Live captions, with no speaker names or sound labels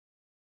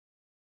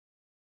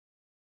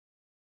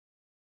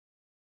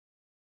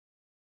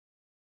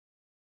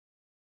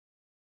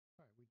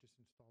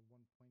installed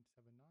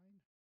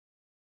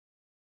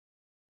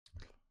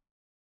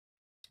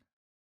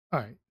 1.79. All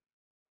right.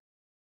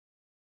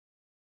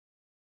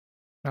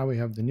 Now we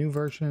have the new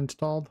version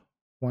installed,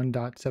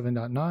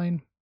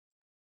 1.7.9.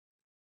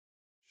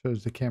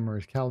 Shows the camera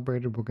is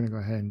calibrated. We're going to go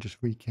ahead and just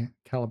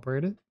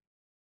recalibrate it.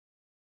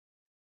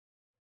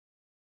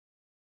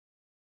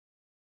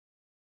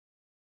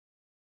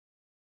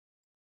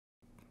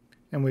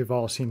 And we've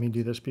all seen me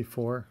do this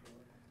before.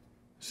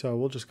 So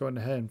we'll just go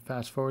ahead and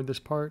fast forward this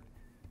part,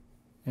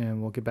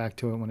 and we'll get back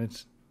to it when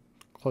it's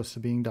close to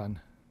being done.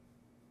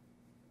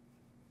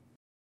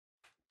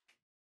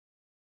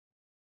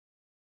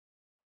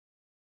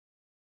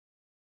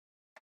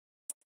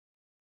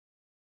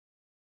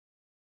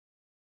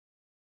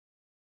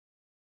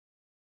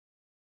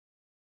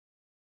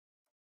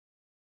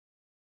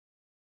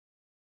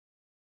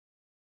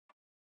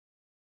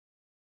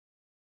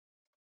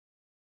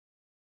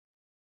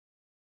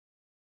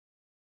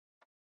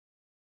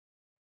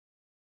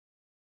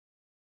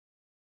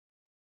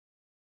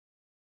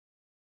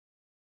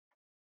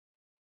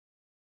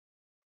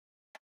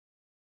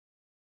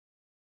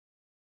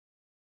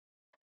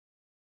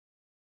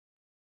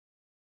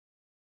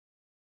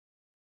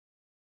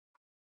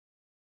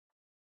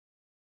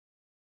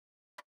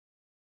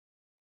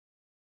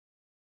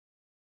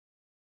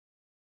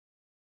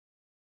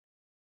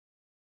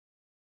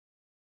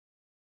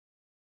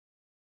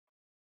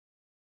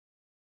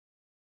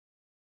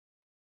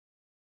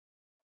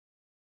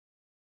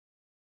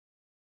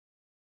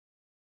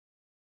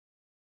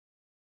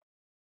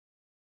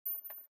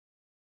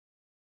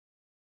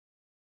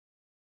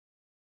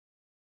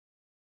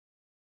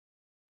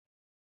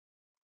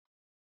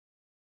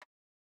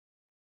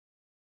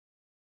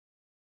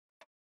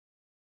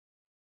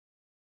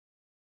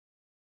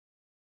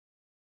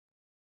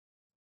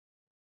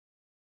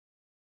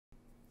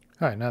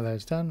 All right, now that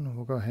it's done,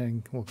 we'll go ahead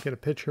and we'll get a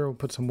picture. We'll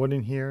put some wood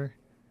in here,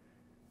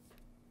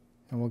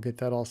 and we'll get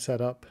that all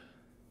set up.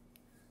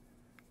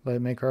 Let it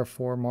make our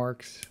 4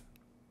 marks,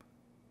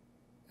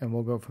 and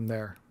we'll go from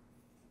there.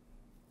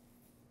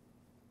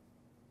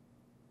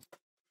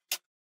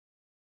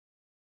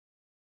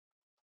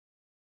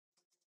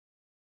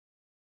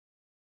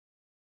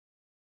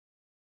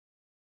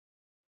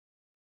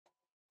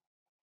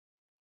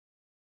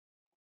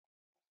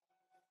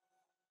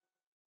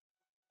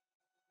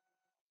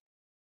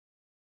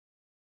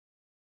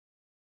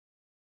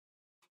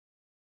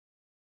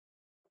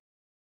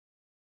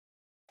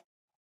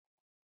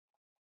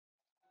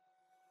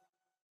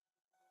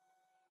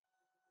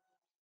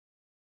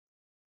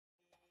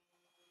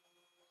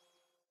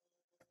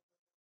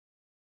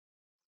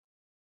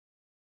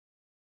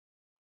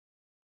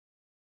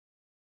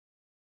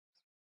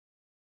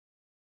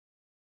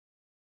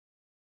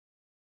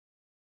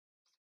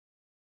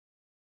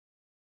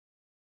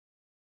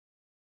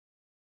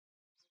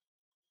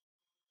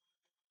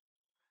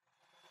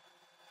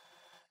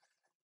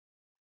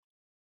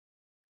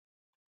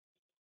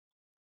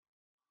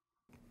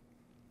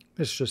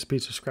 This is just a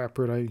piece of scrap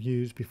wood I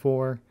used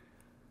before.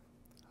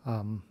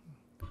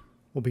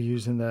 We'll be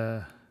using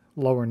the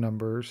lower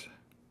numbers.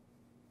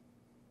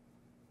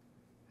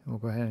 And we'll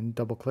go ahead and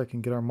double click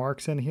and get our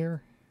marks in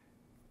here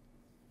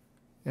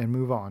and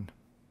move on.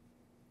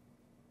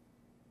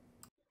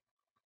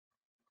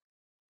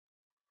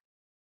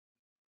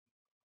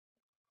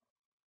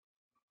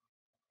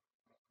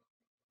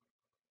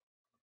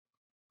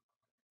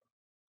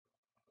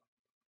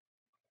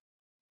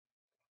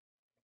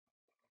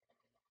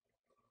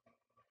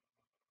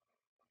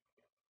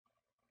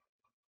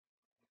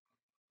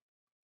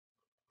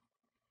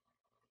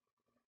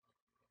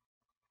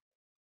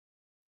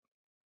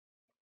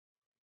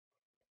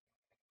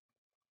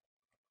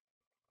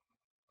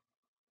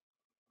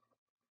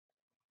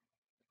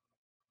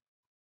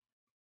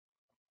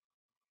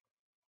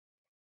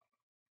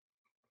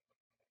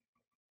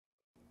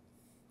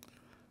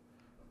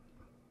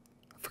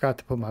 I forgot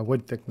to put my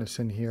wood thickness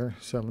in here,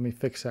 so let me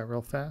fix that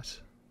real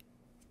fast.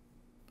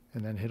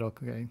 And then hit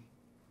OK.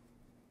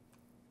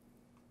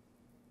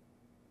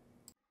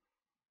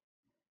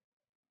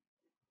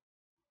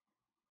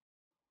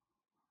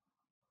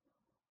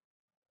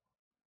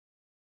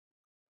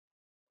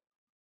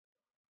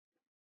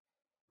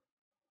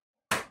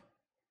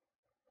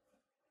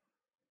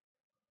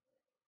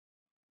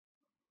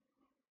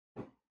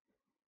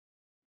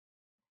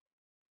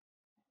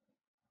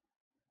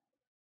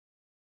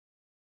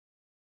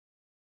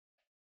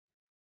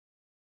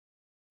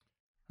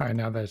 All right,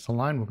 now that it's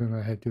aligned, we're going to go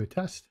ahead and do a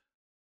test.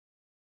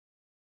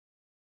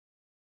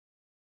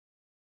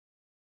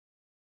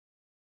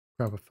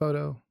 Grab a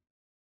photo.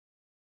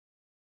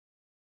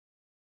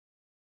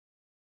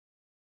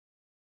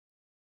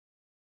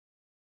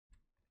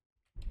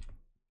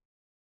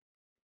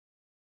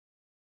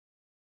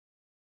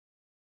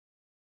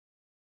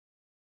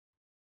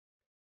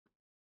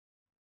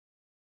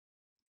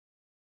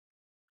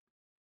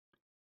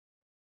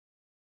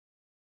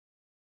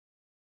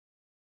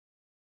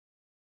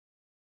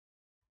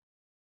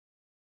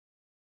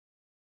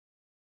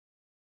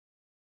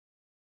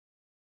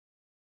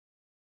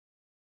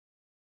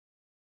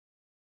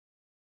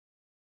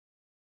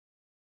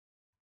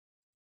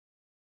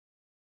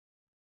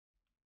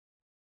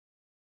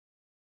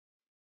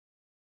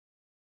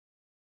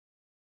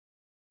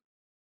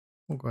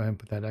 We'll go ahead and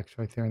put that X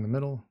right there in the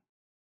middle.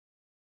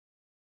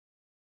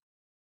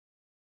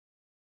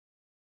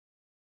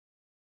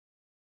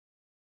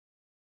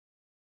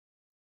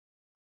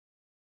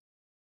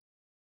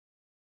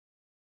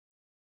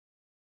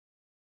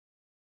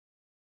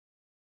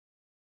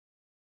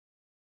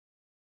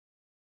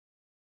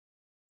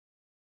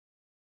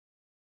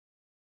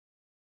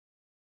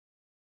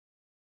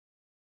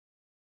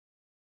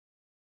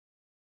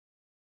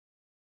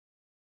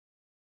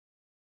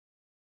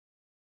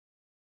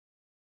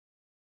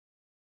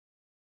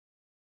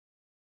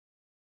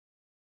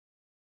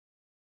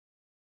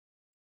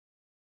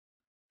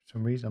 For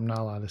some reason I'm not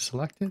allowed to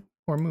select it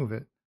or move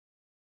it.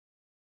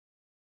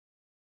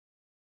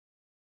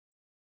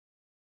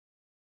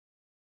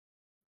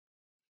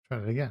 Try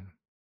it again.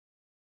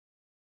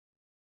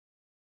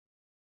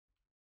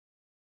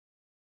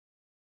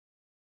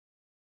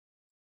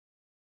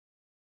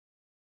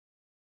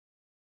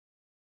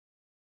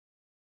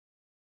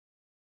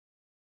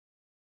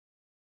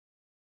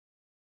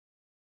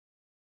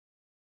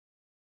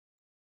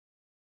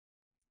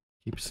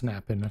 Keep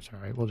snapping, that's all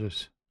right. We'll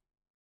just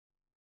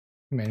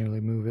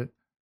manually move it.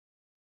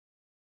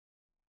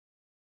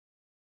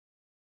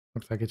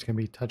 Looks like it's going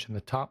to be touching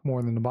the top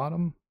more than the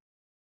bottom.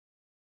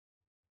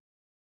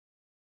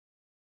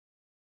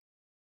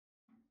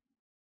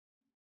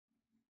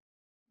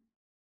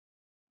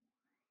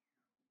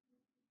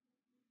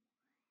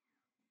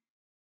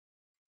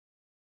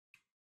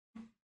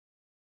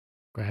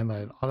 Go ahead and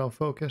let it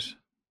autofocus.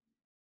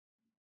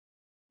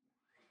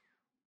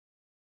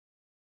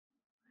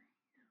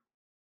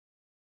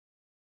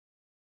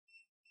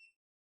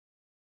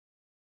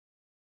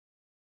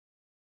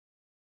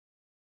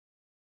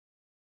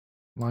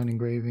 Line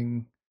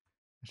engraving.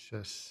 It's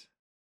just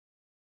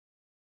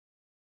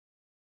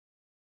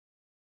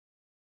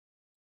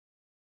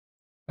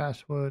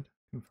basswood,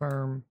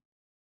 confirm.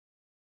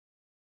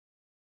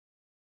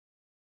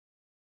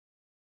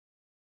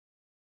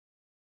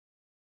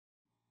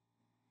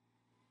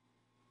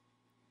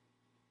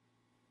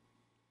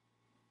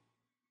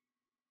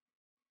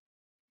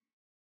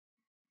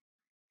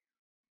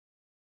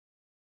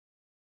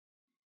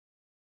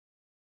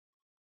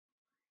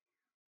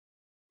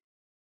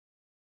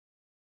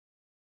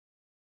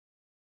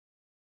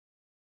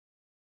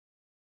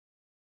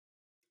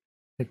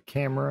 Hit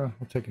camera,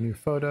 we'll take a new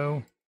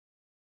photo.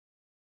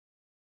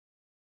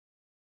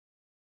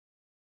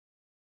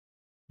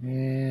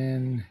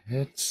 And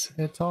it's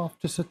off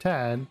just a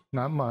tad,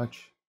 not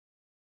much.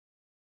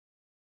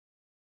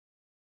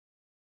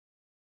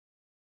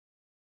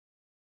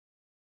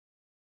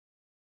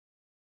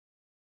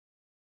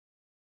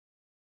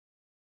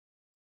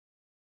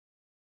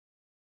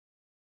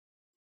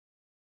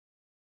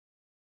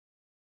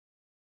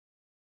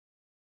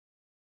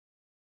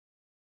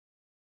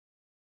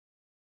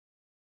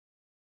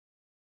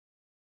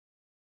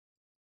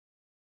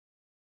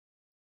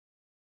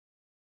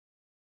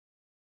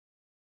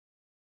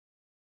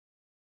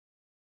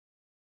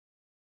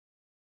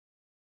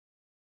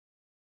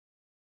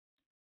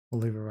 We'll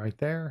leave it right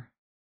there.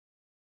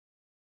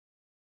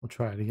 We'll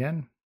try it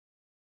again.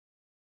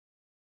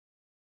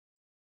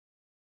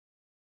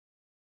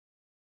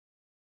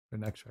 The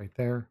next right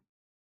there.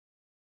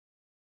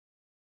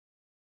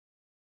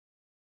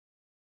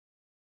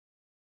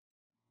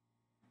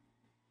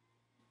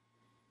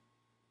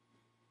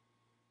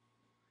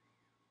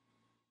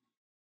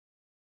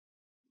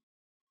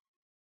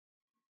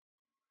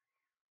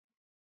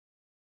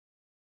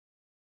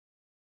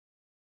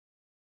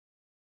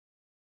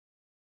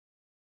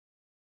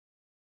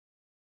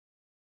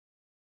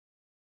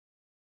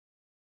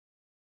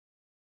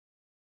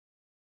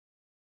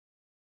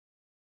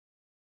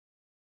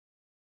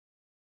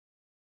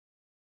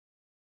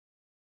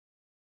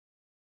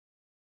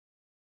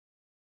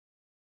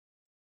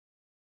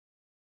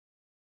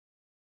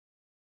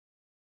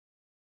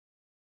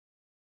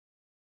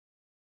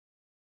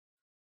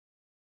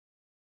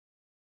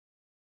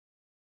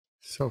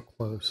 So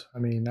close. I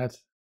mean,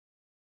 that's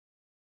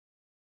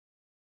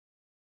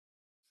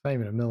not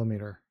even a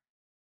millimeter.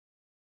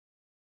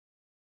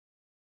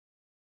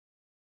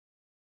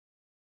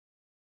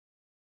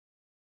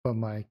 But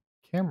my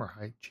camera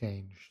height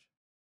changed.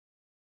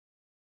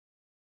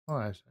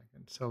 Hold on a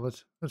second. So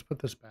let's put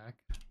this back.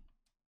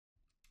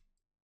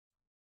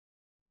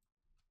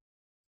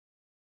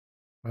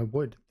 My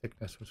wood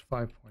thickness was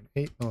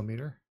 5.8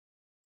 millimeter.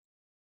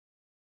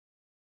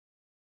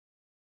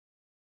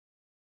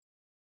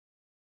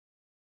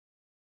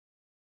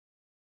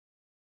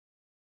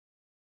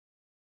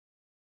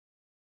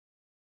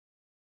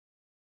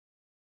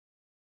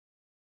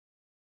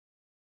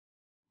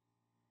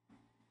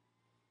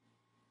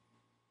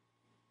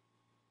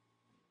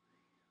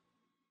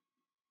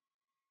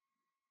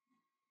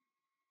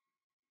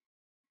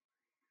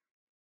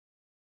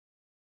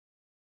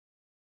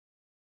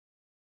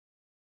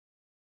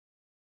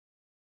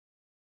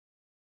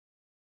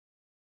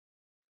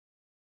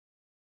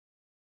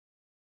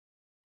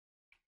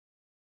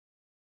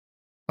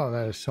 Oh,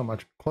 that is so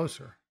much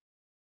closer.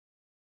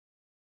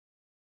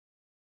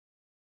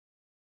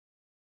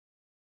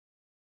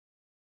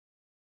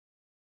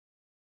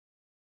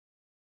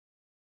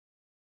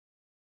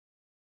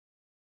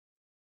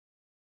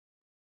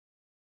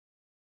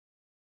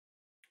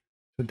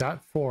 The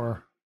dot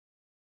 4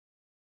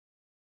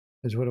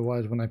 is what it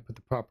was when I put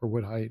the proper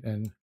wood height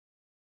in.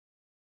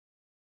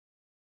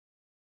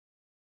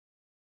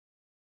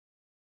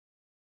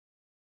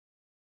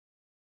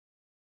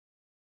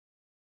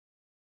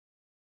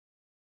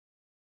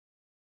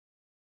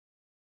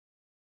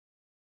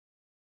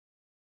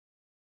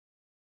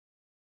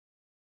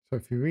 So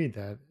if you read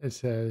that, it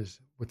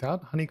says,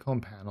 without honeycomb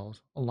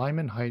panels,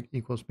 alignment height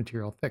equals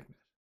material thickness.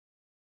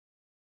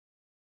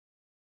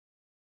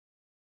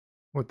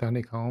 With the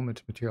honeycomb,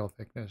 it's material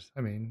thickness.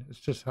 I mean, it's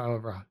just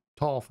however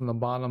tall from the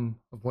bottom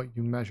of what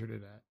you measured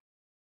it at.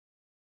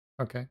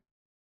 Okay.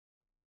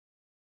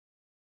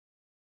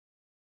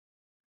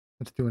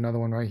 Let's do another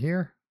one right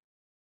here.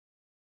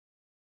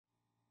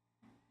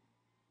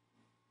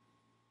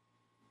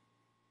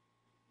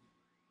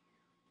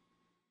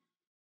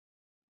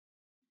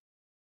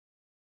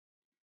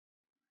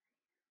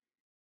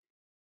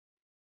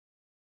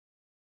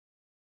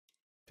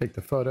 Take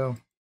the photo.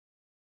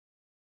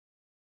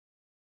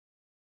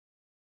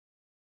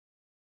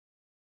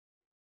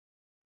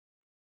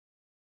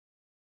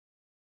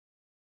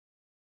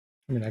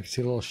 I mean, I can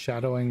see a little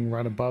shadowing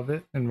right above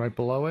it and right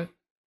below it.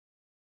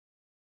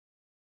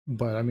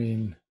 But I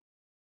mean,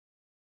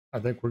 I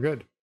think we're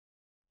good.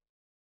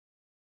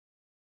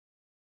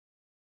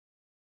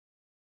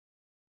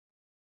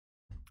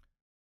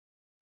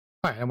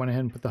 All right, I went ahead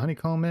and put the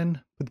honeycomb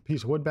in, put the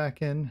piece of wood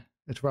back in.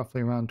 It's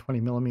roughly around 20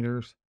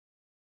 millimeters.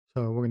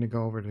 So we're going to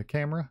go over to the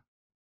camera.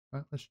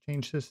 Let's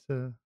change this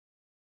to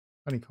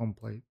honeycomb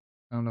plate.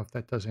 I don't know if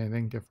that does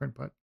anything different,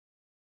 but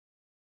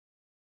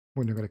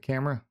we're going to go to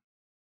camera.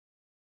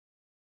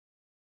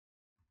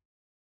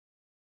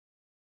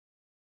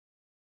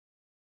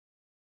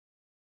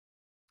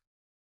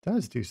 It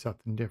does do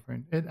something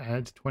different. It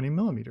adds 20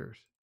 millimeters.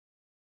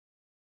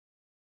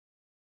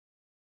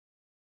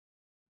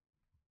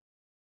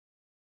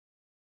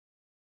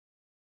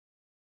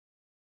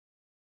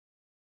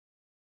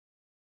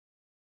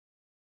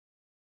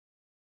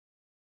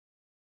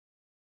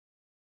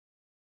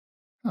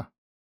 Huh.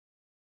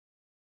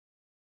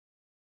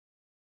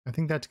 I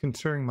think that's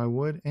considering my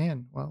wood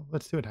and, well,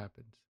 let's see what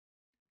happens.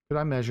 But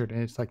I measured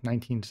and it's like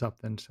 19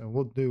 something, so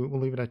we'll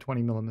leave it at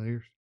 20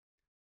 millimeters.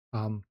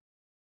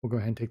 We'll go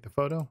ahead and take the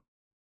photo.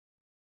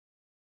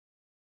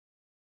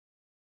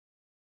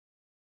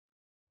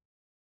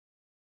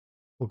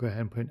 We'll go ahead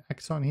and put an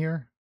X on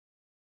here.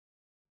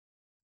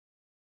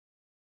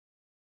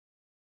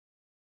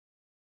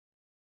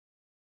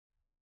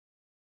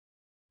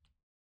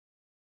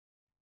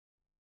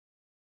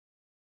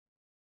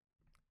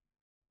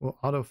 We'll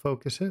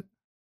autofocus it.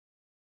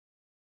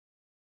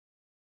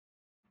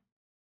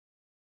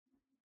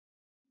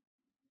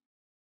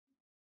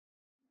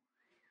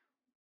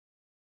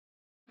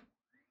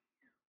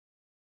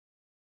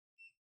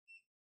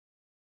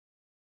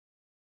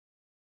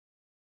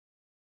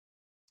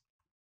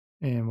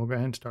 And we'll go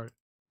ahead and start it.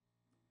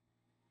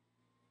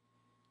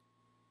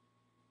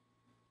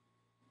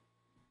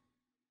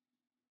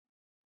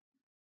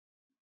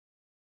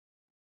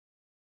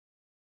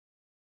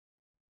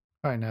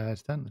 All right, now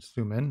that's done. Let's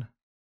zoom in.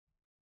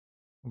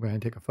 We'll go ahead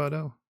and take a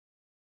photo.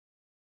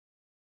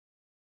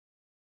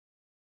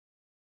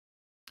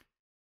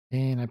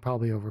 And I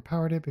probably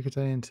overpowered it because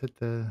I didn't set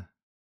the,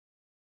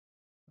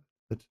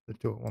 let's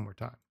do it one more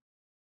time.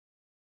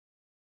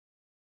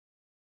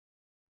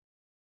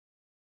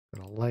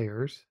 Go to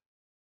layers,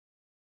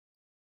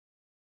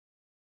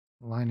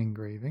 line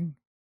engraving.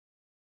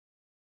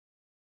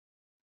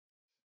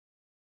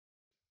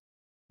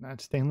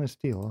 Not stainless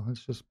steel.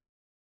 It's just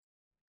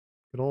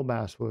good old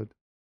basswood.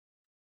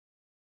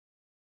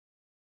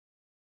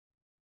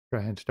 Go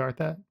ahead and start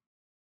that.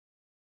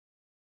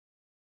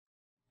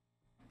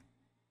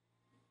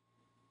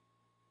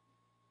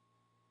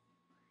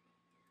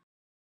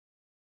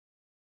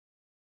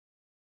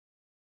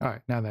 All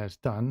right, now that it's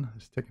done,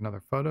 let's take another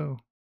photo.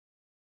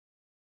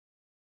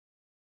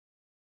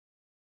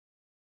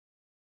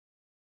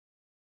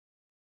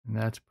 And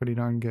that's pretty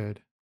darn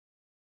good.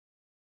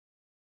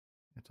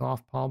 It's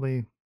off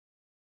probably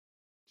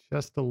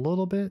just a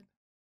little bit,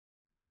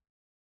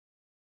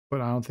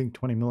 but I don't think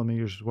 20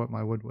 millimeters is what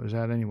my wood was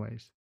at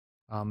anyways.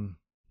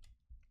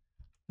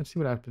 Let's see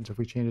what happens if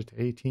we change it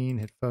to 18,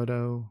 hit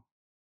photo.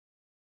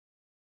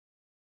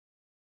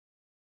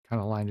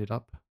 Kind of lined it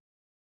up.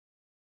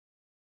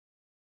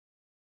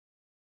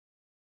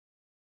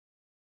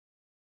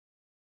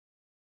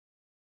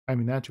 I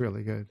mean, that's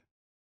really good.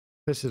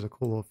 This is a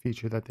cool little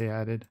feature that they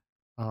added.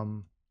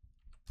 I'm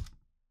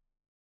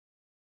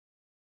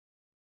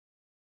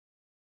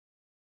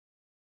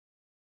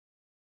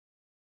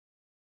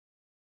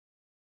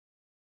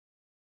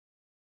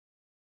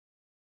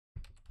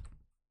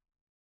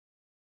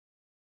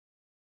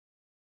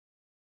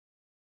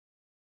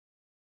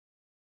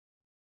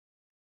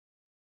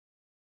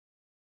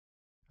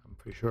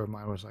pretty sure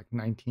mine was like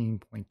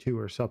 19.2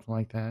 or something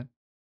like that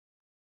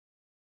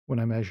when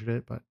I measured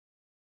it, but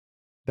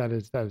that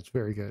is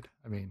very good.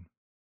 I mean,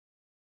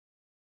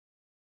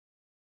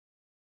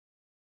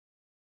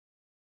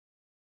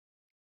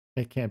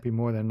 it can't be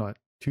more than what,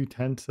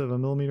 0.2 of a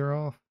millimeter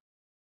off.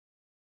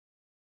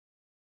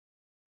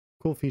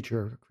 Cool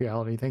feature,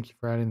 Creality. Thank you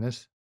for adding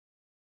this.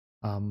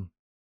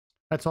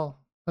 That's all.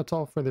 That's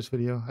all for this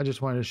video. I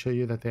just wanted to show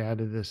you that they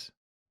added this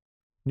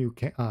new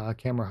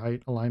camera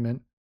height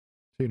alignment,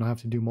 so you don't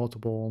have to do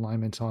multiple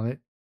alignments on it.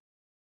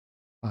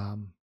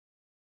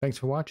 Thanks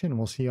for watching, and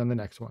we'll see you on the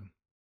next one.